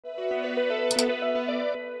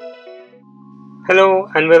Hello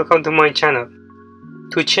and welcome to my channel.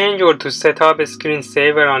 To change or to set up a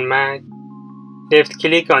screensaver on Mac, left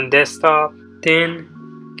click on desktop,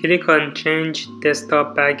 then click on change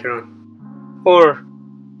desktop background, or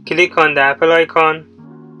click on the Apple icon.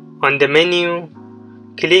 On the menu,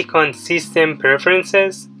 click on system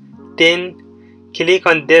preferences, then click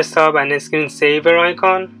on desktop and screensaver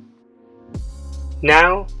icon.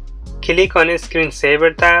 Now click on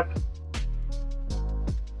screensaver tab.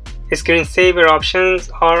 Screensaver options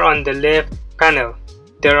are on the left panel.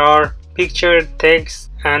 There are picture,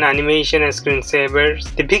 text, and animation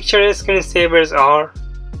screensavers. The picture screensavers are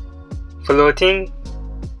floating,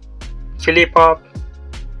 flip up,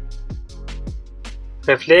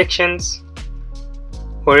 reflections,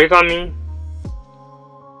 origami,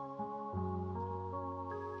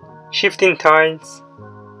 shifting tiles,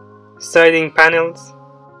 sliding panels,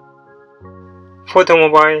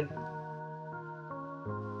 photomobile,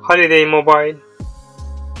 holiday mobile,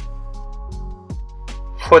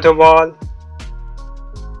 photo wall,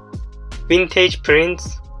 vintage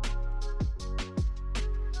prints,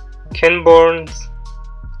 Ken Burns,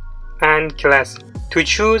 and classic. To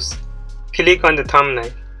choose, click on the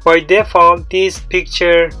thumbnail. By default, these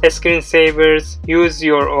picture screensavers use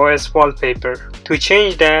your OS wallpaper. To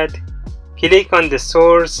change that, click on the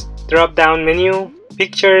source drop-down menu.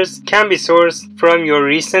 Pictures can be sourced from your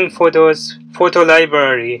recent photos, photo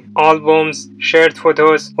library, albums, shared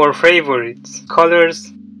photos, or favorites,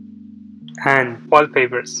 colors, and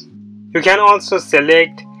wallpapers. You can also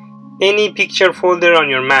select any picture folder on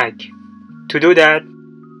your Mac. To do that,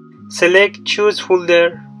 select Choose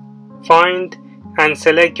Folder, find and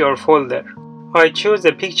select your folder. I choose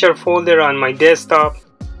a picture folder on my desktop.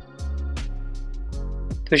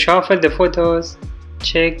 To shuffle the photos,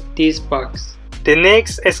 check this box. The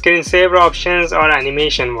next screensaver options are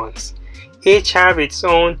animation ones. Each have its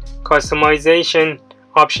own customization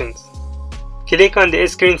options. Click on the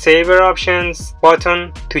screensaver options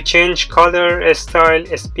button to change color, style,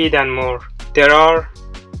 speed, and more. There are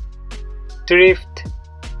drift,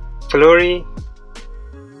 flurry,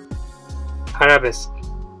 arabesque,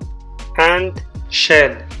 and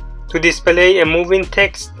shell. To display a moving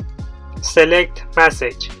text, select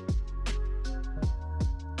message.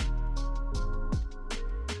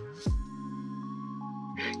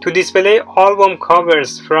 To display album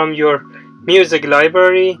covers from your music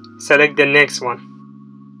library, select the next one.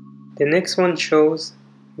 The next one shows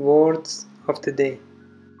words of the day.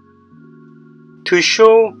 To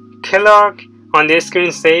show clock on the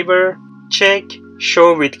screensaver, check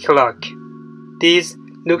Show with Clock. This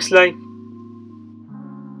looks like.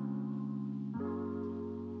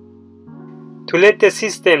 To let the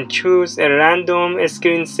system choose a random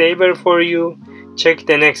screensaver for you, check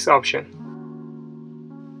the next option.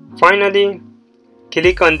 Finally,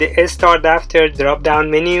 click on the Start After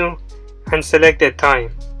drop-down menu and select the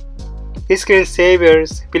time.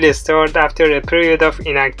 Screensavers will start after a period of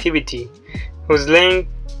inactivity, whose length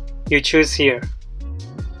you choose here.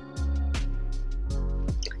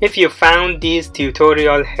 If you found this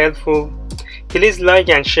tutorial helpful, please like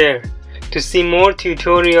and share. To see more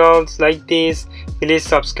tutorials like this, please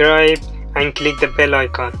subscribe and click the bell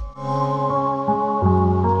icon.